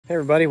Hey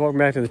everybody, welcome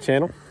back to the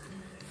channel.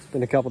 It's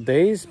been a couple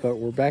days, but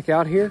we're back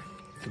out here.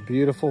 It's a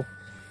beautiful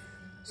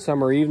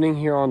summer evening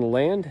here on the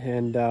land,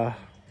 and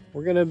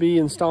we're gonna be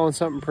installing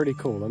something pretty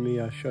cool. Let me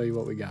show you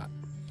what we got.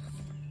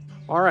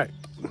 All right,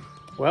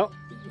 well,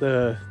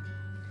 the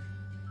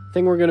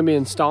thing we're gonna be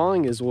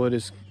installing is what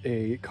is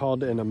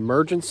called an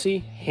emergency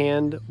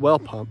hand well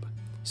pump,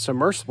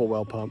 submersible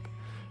well pump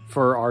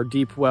for our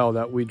deep well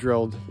that we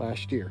drilled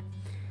last year.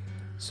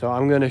 So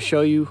I'm going to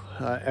show you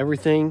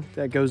everything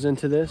that goes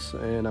into this,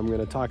 and I'm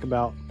going to talk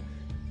about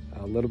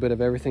a little bit of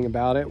everything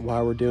about it,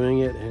 why we're doing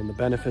it, and the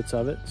benefits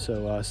of it.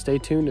 So stay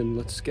tuned and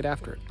let's get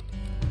after it.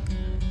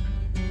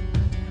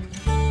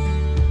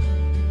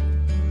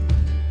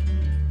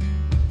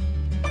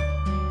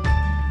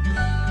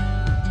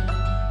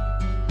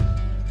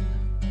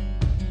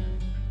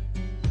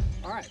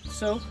 All right,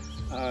 so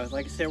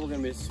like I said, we're going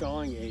to be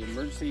installing an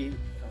emergency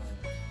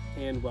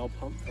hand well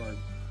pump for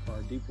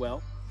our deep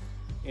well.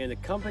 And the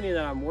company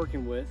that I'm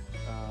working with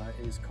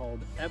is called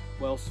Epp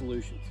Well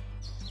Solutions.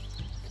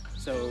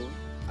 So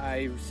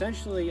I've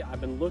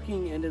been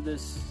looking into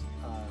this,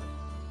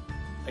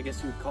 I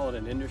guess you would call it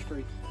an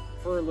industry,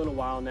 for a little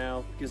while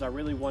now, because I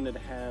really wanted to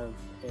have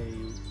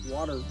a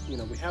water,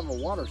 we have a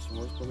water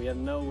source, but we have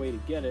no way to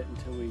get it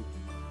until we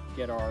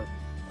get our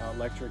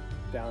electric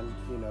down,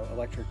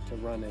 electric to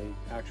run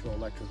a actual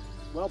electric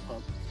well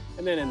pump.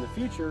 And then in the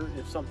future,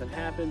 if something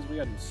happens, we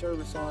got to do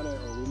service on it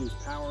or we lose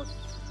power,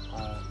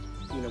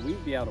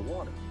 we'd be out of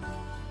water.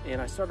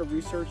 And I started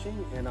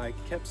researching, and I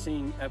kept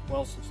seeing Epp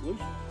Well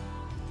Solutions.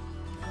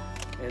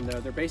 And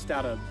they're based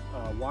out of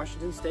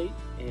Washington State.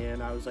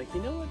 And I was like,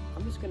 you know what?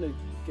 I'm just going to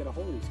get a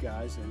hold of these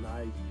guys. And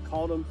I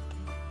called them.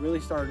 I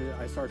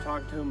started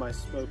talking to him. I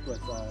spoke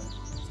with,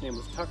 his name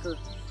was Tucker,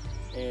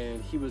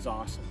 and he was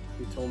awesome.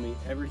 He told me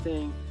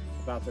everything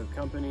about their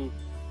company.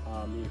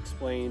 He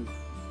explained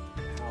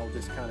how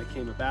this kind of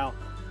came about.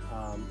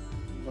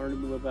 Learned a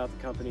little about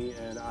the company,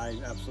 and I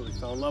absolutely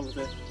fell in love with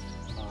it.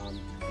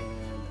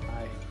 And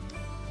I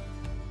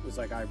was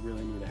like, I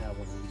really need to have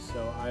one of these.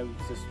 So I was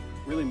just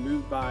really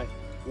moved by,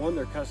 one,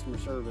 their customer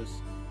service,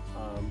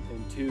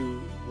 and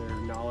two, their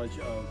knowledge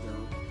of their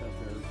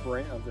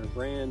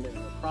brand and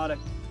their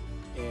product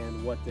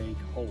and what they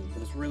hold. I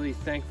was really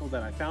thankful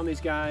that I found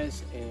these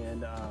guys,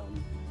 and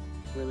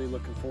really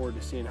looking forward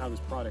to seeing how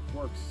this product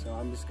works. So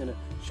I'm just going to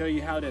show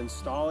you how to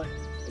install it.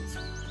 It's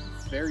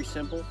very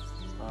simple.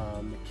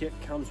 The kit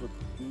comes with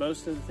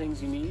most of the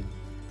things you need,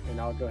 and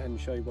I'll go ahead and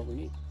show you what we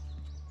need.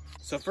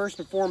 So first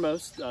and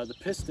foremost, the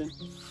piston.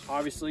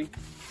 Obviously,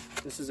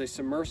 this is a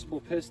submersible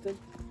piston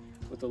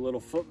with a little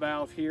foot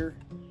valve here,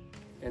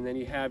 and then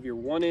you have your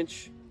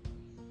 1-inch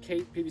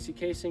PVC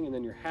casing, and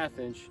then your 1/2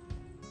 inch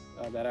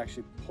that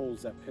actually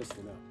pulls that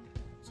piston up.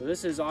 So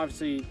this is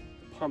obviously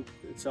the pump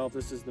itself.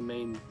 This is the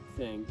main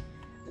thing,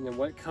 and then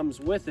what comes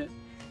with it,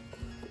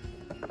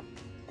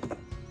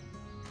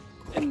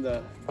 in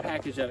the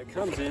package that it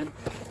comes in,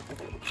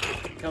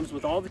 it comes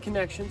with all the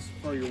connections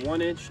for your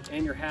 1-inch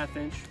and your 1/2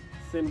 inch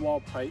thin wall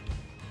pipe.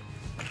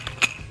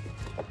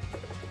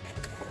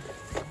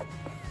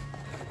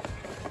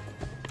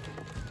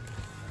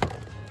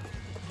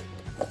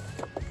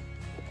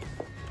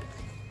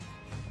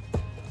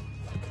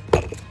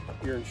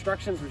 Your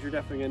instructions, which you're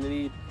definitely going to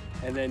need,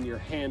 and then your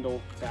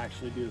handle to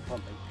actually do the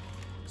pumping.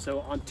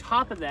 So on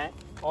top of that,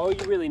 all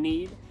you really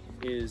need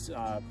is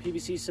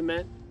PVC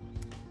cement.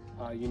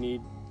 You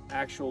need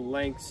actual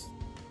lengths.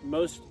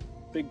 Most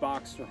big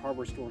box or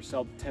hardware stores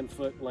sell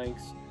 10-foot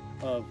lengths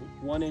of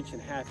 1-inch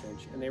and 1/2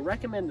 inch. And they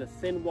recommend the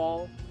thin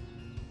wall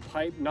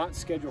pipe, not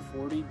Schedule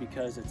 40,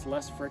 because it's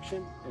less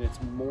friction and it's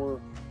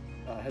more,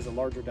 has a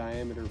larger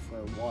diameter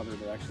for water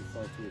to actually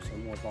flow through, so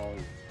more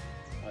volume.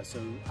 So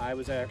I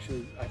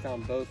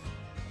found both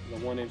the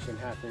 1-inch and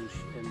 1/2 inch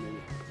in the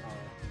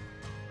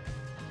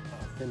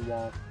thin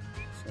wall.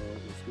 So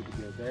it's good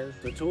to go there.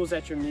 The tools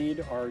that you need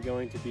are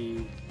going to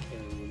be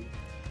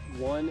a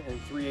 1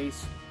 3/8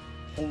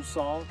 hole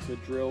saw to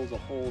drill the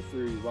hole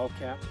through your well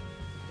cap,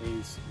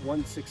 a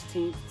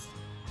 1/16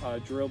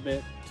 drill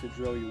bit to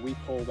drill your weep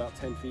hole about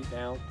 10 feet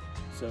down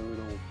so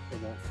it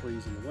won't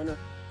freeze in the winter.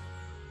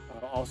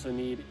 Also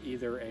need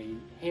either a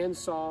hand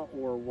saw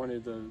or one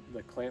of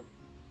the clamp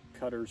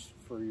cutters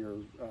for your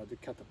to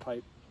cut the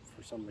pipe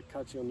for some of the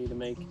cuts you'll need to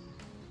make,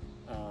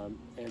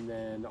 and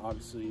then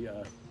obviously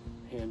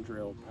hand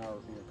drill,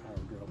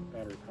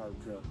 battery powered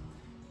drill.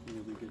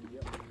 You'll be good to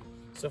go.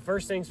 So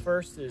first things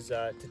first is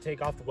to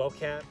take off the well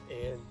cap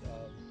and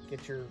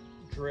get your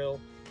drill,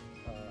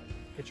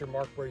 hit your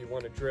mark where you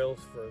want to drill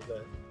for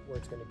where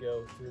it's going to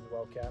go through the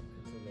well cap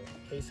into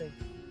the casing.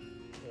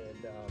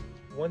 And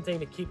one thing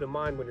to keep in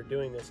mind when you're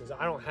doing this is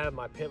I don't have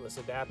my pinless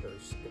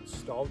adapters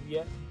installed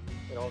yet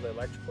in all the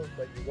electricals,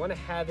 but you want to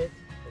have it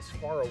as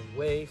far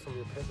away from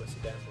your pinless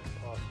adapter as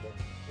possible,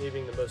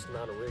 leaving the most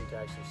amount of room to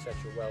actually set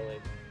your well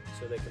in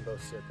so they can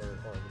both sit there in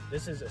harmony.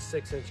 This is a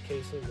 6-inch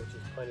casing, which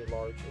is plenty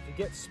large. If you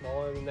get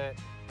smaller than that,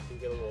 you can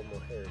get a little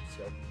more hairy.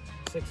 So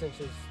 6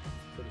 inches,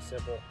 pretty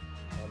simple.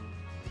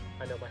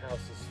 I know my house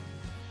is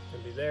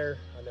going to be there.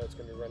 I know it's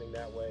going to be running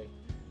that way.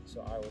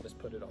 So I will just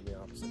put it on the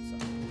opposite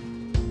side.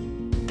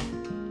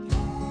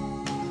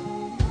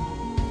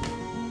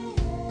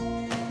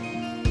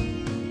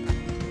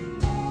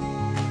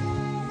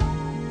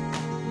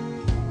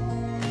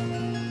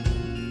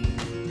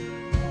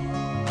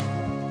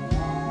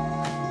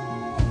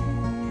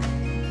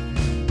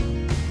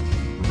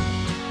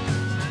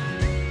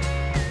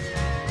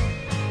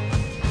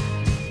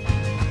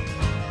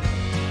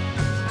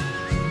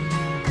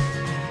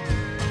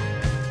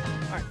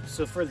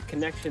 So for the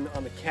connection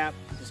on the cap,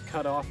 just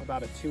cut off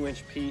about a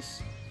 2-inch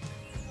piece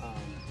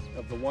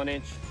of the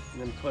 1-inch,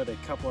 and then put a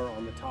coupler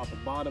on the top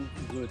and bottom,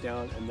 glue it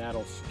down, and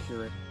that'll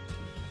secure it.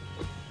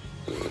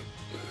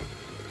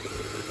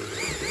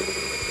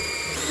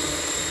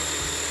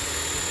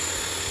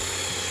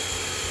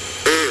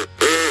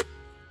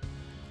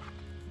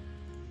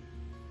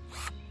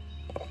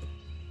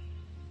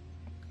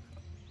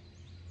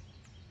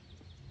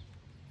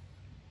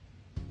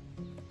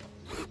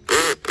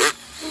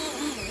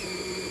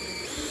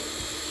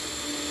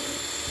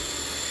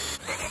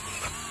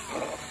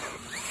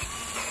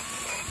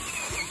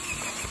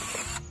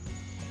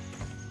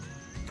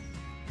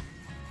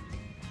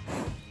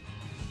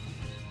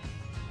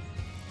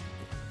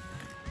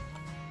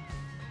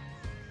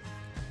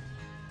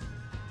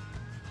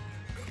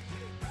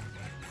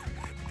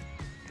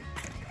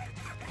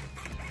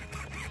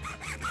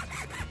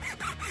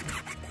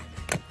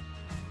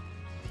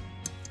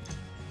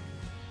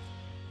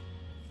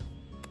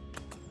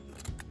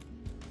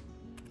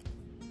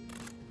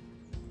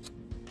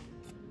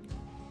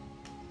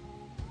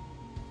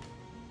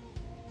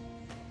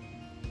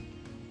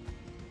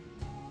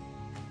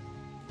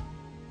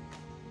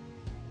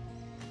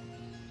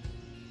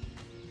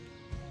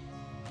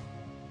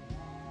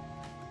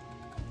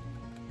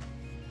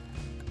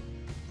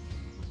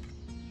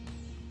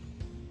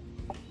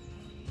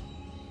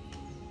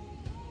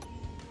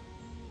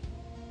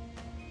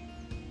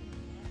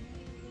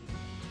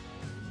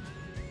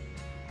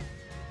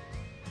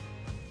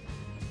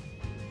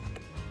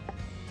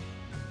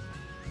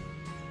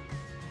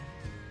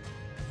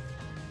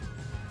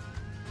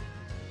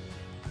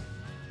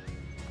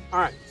 All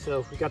right,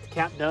 so we got the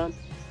cap done.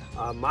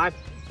 You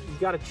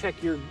got to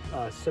check your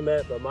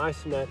cement, but my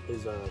cement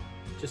is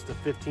just a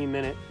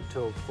 15-minute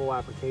until full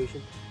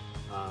application.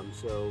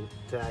 So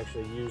to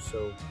actually use,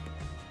 so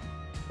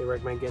they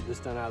recommend getting this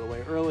done out of the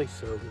way early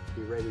so it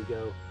can be ready to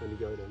go when you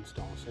go to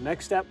install. So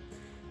next step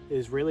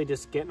is really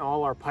just getting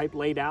all our pipe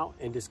laid out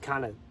and just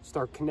kind of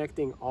start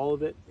connecting all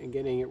of it and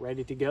getting it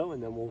ready to go,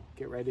 and then we'll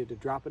get ready to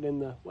drop it in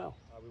the well.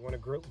 We want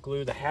to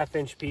glue the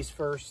 1/2-inch piece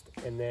first,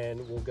 and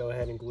then we'll go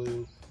ahead and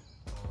glue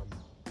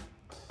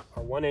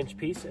our 1-inch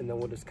piece, and then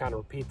we'll just kind of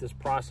repeat this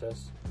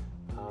process.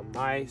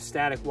 My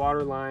static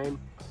water line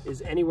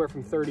is anywhere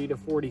from 30 to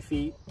 40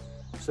 feet,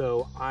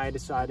 so I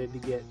decided to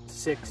get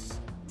 6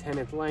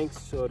 10-inch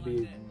lengths, so it'd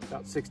be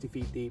about 60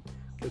 feet deep,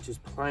 which is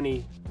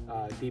plenty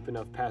deep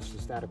enough past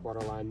the static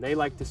water line. They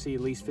like to see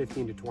at least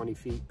 15 to 20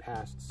 feet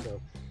past,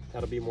 so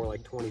that'll be more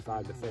like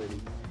 25 to 30,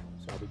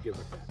 so I'll be good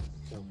with that.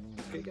 So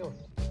let's get going.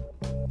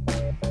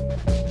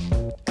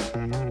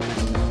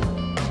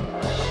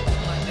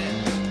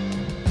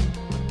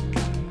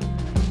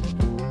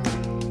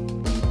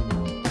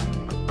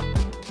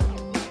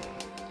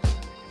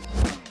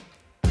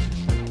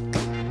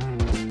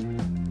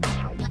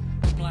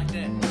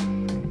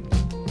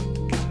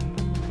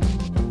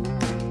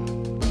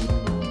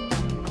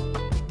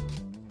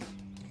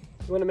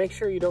 You want to make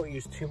sure you don't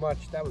use too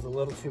much. That was a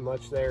little too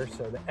much there,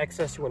 so the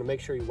excess you want to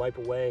make sure you wipe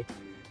away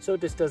so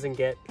it just doesn't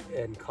get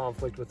in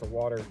conflict with the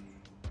water.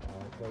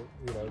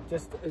 You know,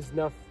 just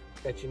enough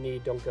that you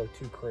need. Don't go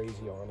too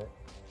crazy on it.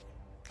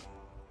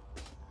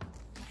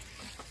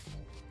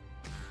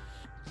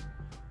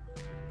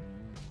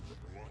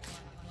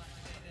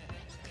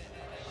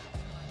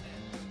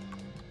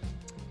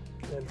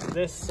 And for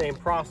this same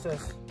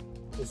process,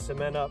 just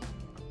cement up,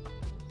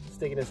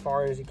 stick it as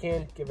far as you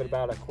can, give it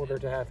about a 1/4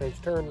 to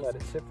 1/2-inch turn, let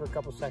it sit for a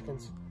couple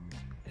seconds,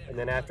 and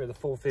then after the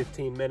full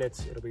 15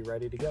 minutes, it'll be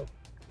ready to go.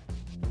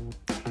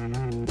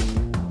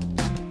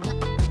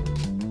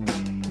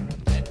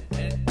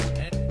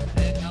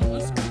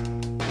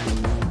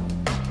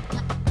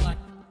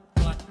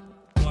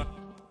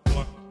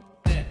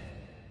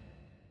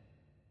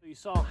 You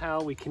saw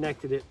how we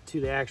connected it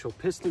to the actual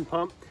piston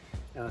pump.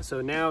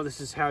 So now this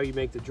is how you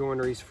make the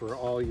joineries for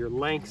all your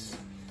lengths.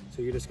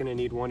 So you're just going to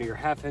need one of your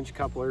 1/2-inch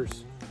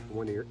couplers,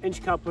 one of your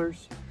inch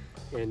couplers,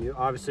 and you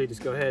obviously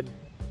just go ahead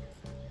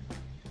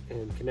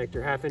and connect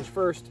your 1/2-inch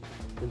first,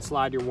 then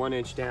slide your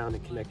 1-inch down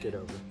and connect it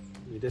over.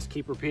 You just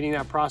keep repeating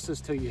that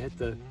process till you hit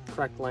the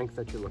correct length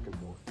that you're looking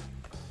for.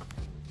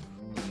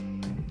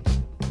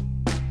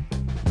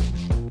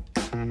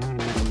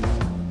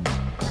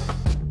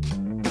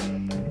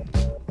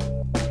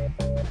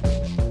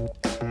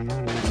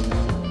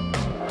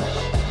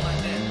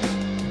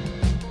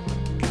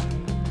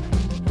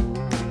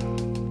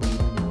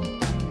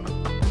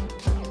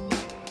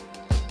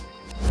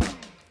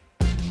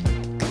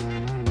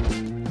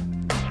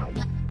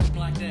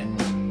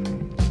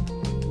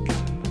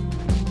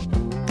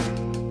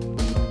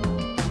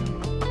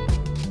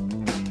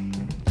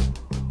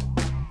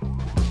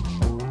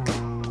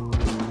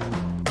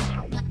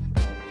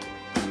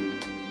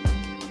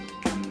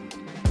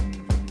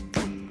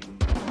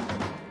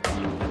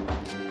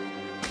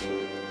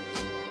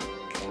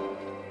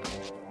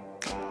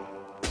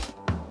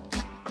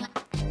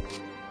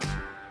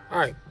 All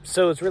right,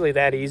 so it's really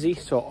that easy.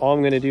 So all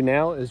I'm gonna do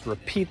now is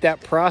repeat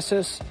that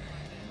process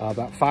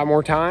about 5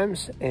 more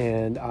times,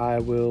 and I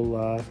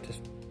will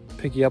just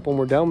pick you up when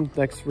we're done.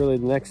 The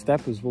next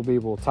step is we'll be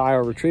able to tie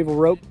our retrieval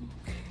rope,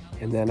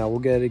 and then we'll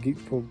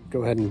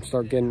go ahead and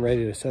start getting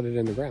ready to set it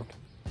in the ground.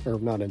 Or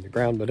not in the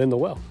ground, but in the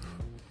well.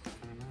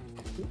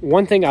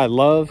 One thing I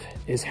love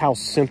is how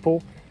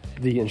simple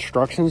the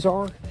instructions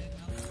are,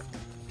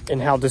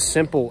 and how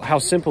simple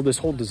this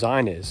whole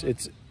design is.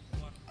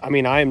 I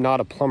mean, I am not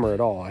a plumber at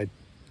all. I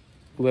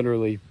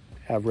literally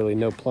have really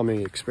no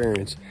plumbing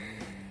experience.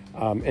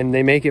 And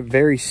they make it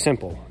very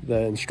simple.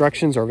 The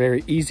instructions are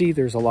very easy.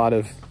 There's a lot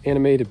of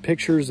animated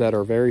pictures that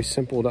are very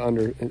simple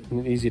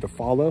and easy to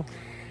follow.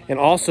 And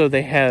also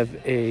they have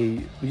a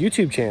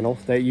YouTube channel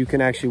that you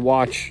can actually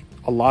watch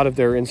a lot of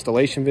their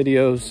installation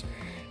videos,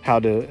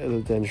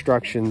 the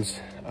instructions,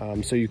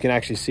 so you can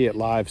actually see it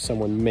live,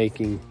 someone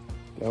making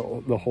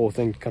the whole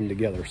thing come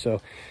together.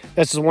 So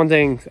that's just one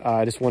thing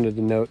I just wanted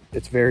to note.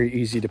 It's very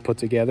easy to put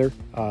together,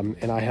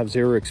 and I have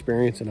zero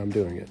experience and I'm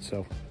doing it.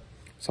 So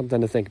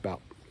something to think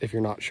about if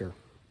you're not sure.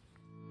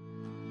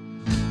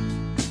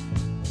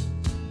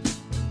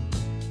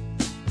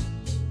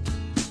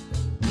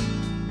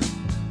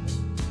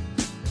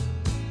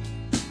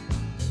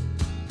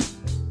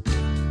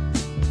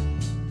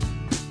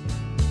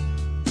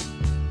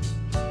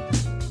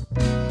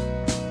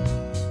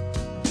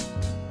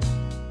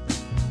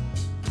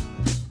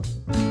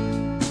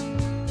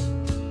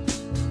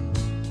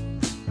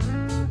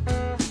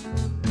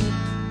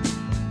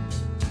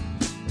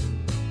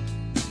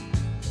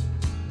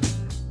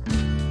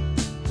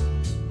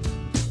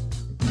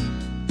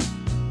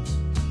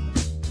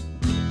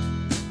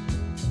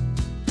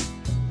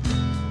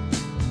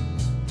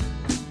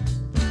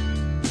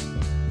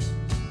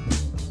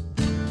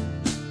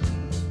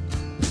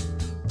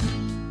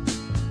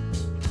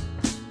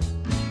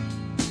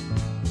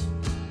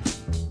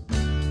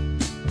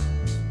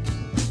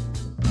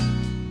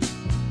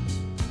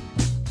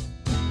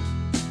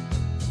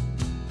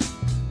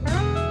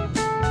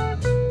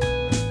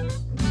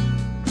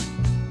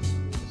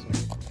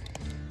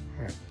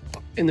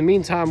 In the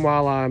meantime,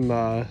 while I'm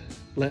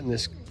letting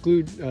this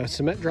glued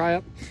cement dry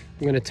up,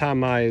 I'm going to tie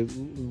my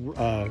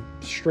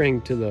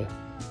string to the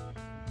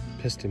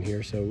piston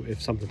here, so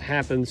if something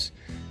happens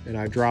and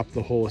I drop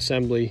the whole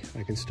assembly,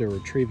 I can still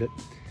retrieve it,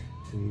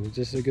 and it's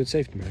just a good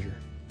safety measure.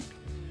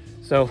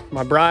 So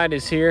my bride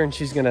is here, and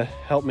she's going to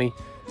help me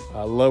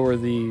lower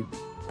the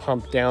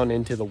pump down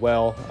into the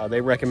well.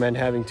 They recommend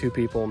having 2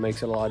 people. It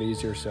makes it a lot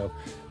easier, so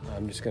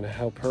I'm just going to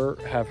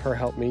have her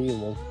help me,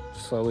 and we'll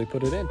slowly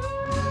put it in.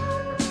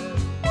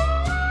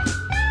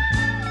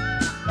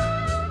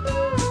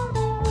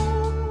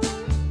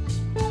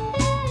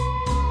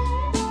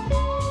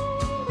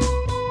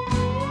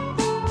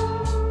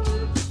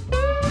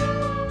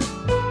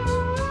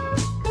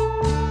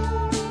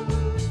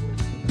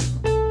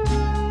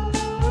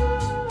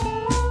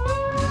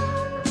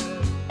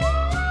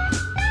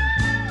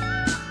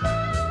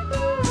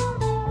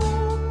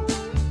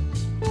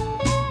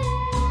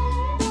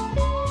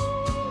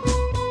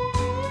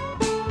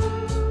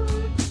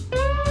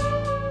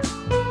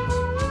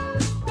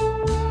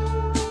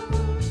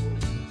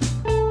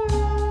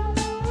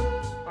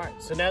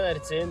 So now that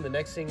it's in, the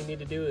next thing you need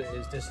to do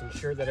is just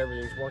ensure that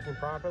everything's working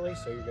properly.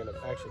 So you're going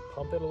to actually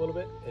pump it a little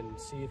bit and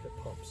see if it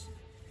pumps.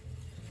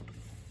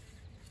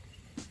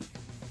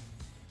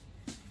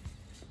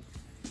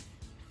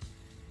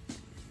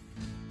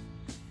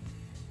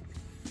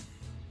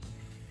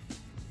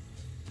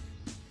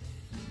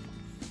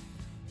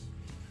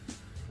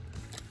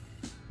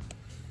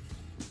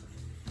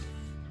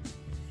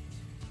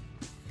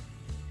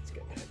 It's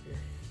getting heavier.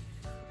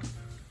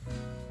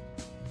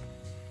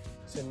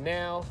 So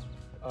now,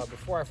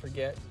 before I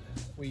forget,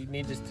 we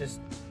need to just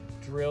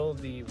drill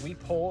the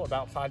weep hole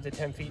about 5 to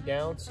 10 feet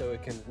down so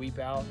it can weep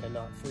out and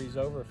not freeze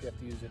over if you have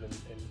to use it in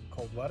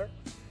cold weather.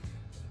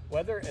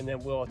 And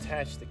then we'll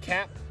attach the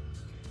cap.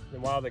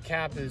 And while the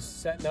cap is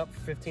setting up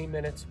for 15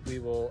 minutes, we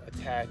will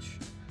attach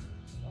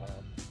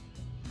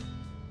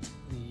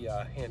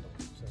the handle.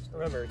 So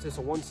remember, it's just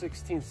a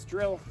 1/16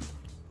 drill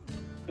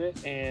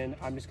bit, and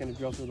I'm just going to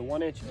drill through the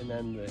 1 inch and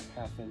then the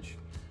 1/2 inch.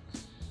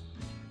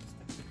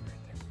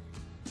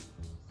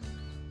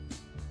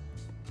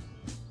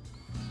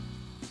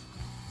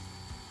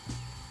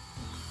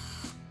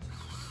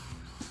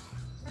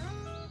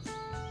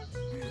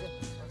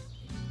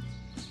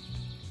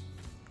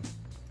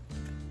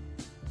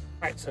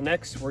 All right, so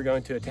next we're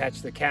going to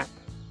attach the cap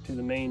to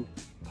the main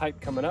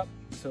pipe coming up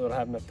so it'll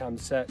have enough time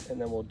to set,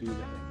 and then we'll do the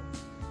handle.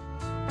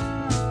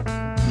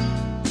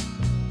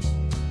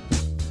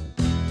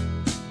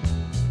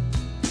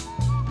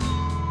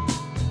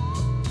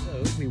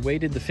 So we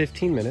waited the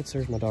 15 minutes.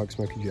 There's my dog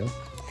Smokey Joe.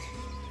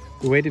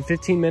 We waited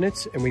 15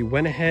 minutes and we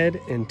went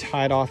ahead and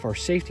tied off our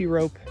safety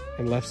rope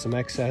and left some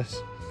excess.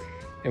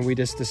 And we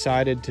just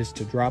decided just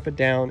to drop it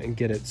down and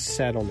get it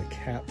set on the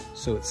cap.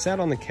 So it's set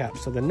on the cap.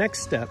 So the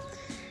next step,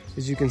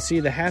 as you can see,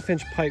 the 1/2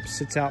 inch pipe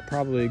sits out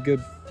probably a good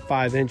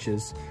 5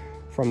 inches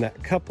from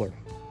that coupler.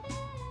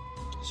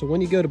 So when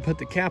you go to put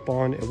the cap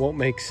on, it won't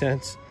make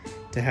sense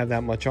to have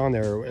that much on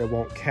there, or it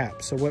won't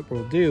cap. So what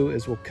we'll do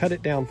is we'll cut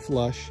it down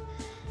flush,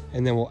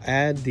 and then we'll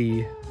add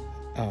the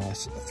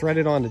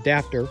threaded on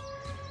adapter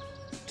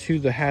to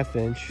the 1/2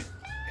 inch,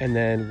 and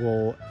then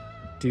we'll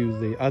do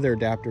the other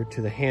adapter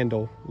to the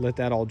handle, let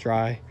that all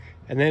dry,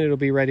 and then it'll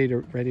be ready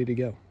to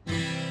go.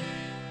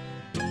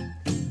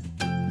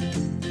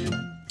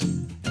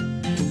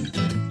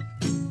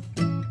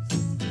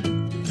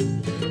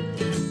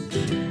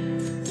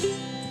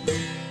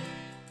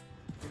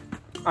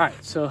 All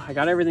right, so I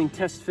got everything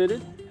test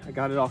fitted. I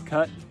got it all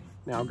cut.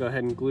 Now I'll go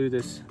ahead and glue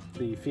the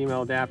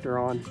female adapter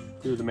on,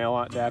 glue the male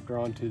adapter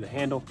onto the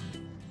handle.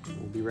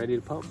 We'll be ready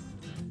to pump.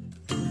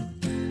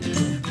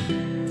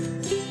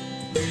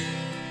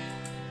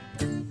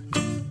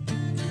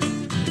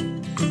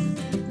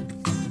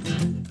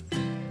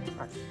 All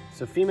right,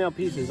 so female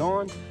piece is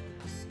on.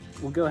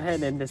 We'll go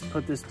ahead and just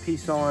put this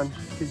piece on,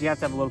 because you have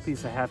to have a little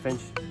piece of 1/2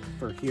 inch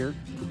for here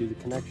to do the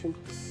connection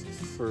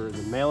for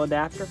the male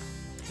adapter.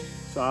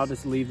 So I'll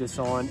just leave this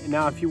on.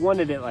 Now, if you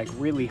wanted it like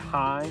really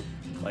high,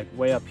 like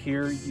way up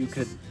here, you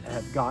could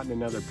have gotten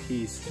another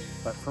piece.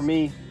 But for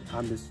me,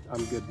 I'm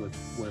good with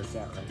where it's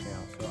at right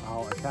now. So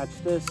I'll attach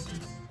this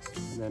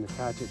and then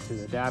attach it to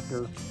the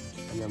adapter.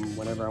 And then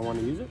whenever I want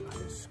to use it, I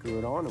just screw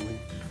it on and we're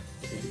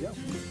good to go.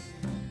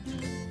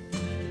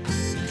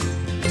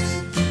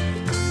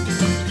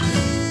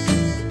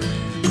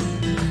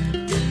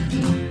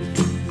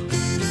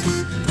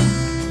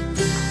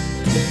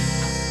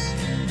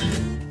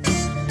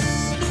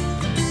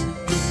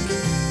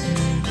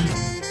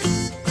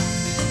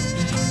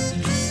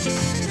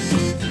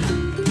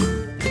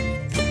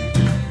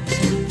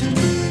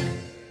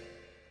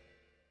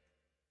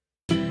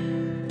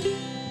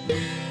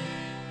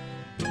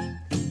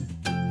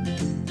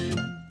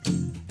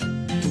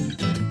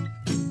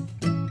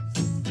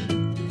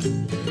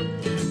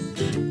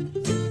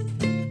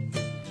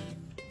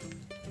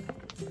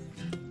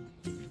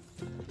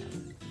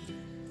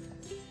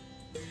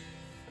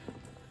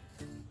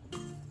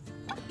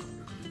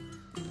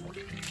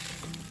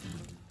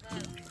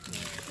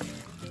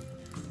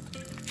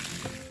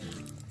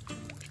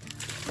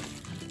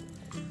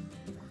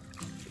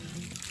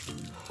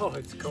 Oh,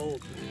 it's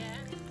cold. Yeah.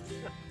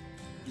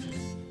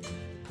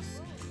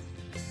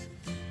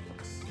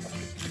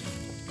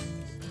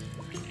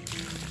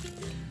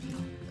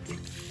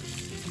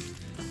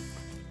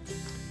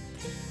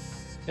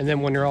 And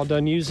then when you're all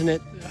done using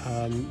it,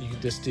 you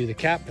can just do the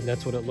cap, and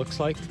that's what it looks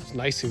like. It's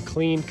nice and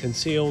clean,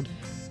 concealed,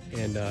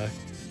 and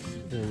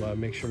we'll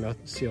make sure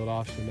nothing's sealed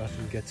off so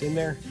nothing gets in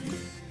there.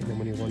 And then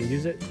when you want to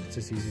use it, it's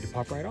just easy to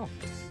pop right off.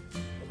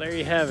 Well, there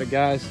you have it,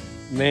 guys.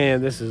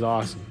 Man, this is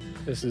awesome.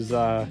 This is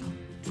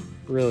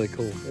really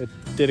cool.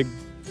 It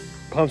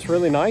pumps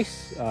really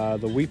nice.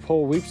 The weep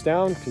hole weeps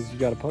down because you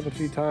got to pump it a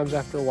few times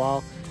after a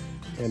while,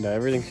 and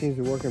everything seems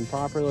to be working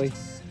properly.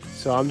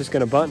 So I'm just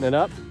going to button it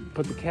up,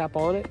 put the cap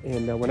on it,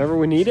 and whenever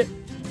we need it,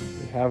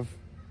 we have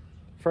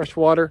fresh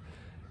water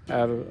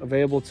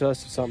available to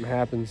us if something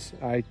happens.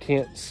 I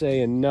can't say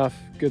enough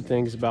good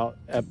things about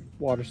Epp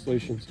Water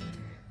Solutions.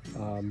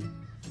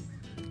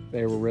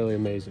 They were really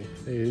amazing.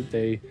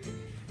 They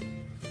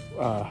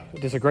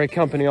just a great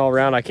company all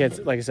around. Like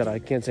I said, I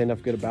can't say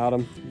enough good about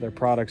them. Their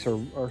products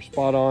are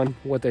spot on.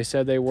 What they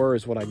said they were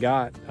is what I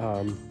got.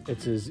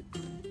 It's as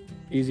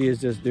easy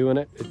as just doing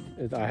it.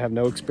 I have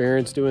no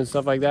experience doing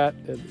stuff like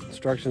that. The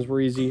instructions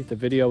were easy. The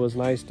video was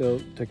nice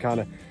to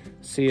kind of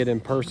see it in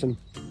person.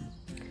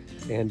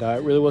 And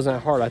it really wasn't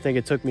that hard. I think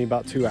it took me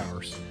about 2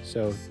 hours.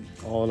 So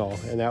all in all,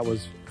 and that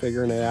was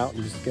figuring it out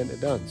and just getting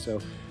it done. So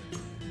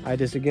I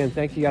just, again,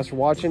 thank you guys for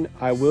watching.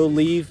 I will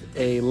leave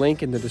a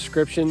link in the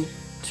description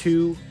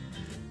to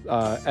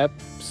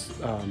Epp's,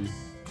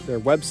 their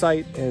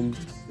website, and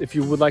if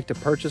you would like to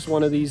purchase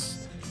one of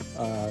these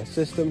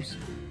systems,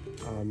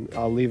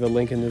 I'll leave a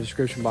link in the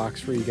description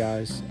box for you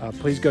guys.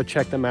 Please go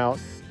check them out.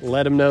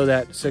 Let them know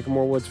that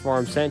Sycamore Woods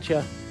Farm sent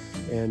you.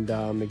 And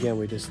again,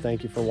 we just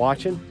thank you for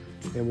watching,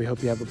 and we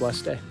hope you have a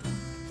blessed day.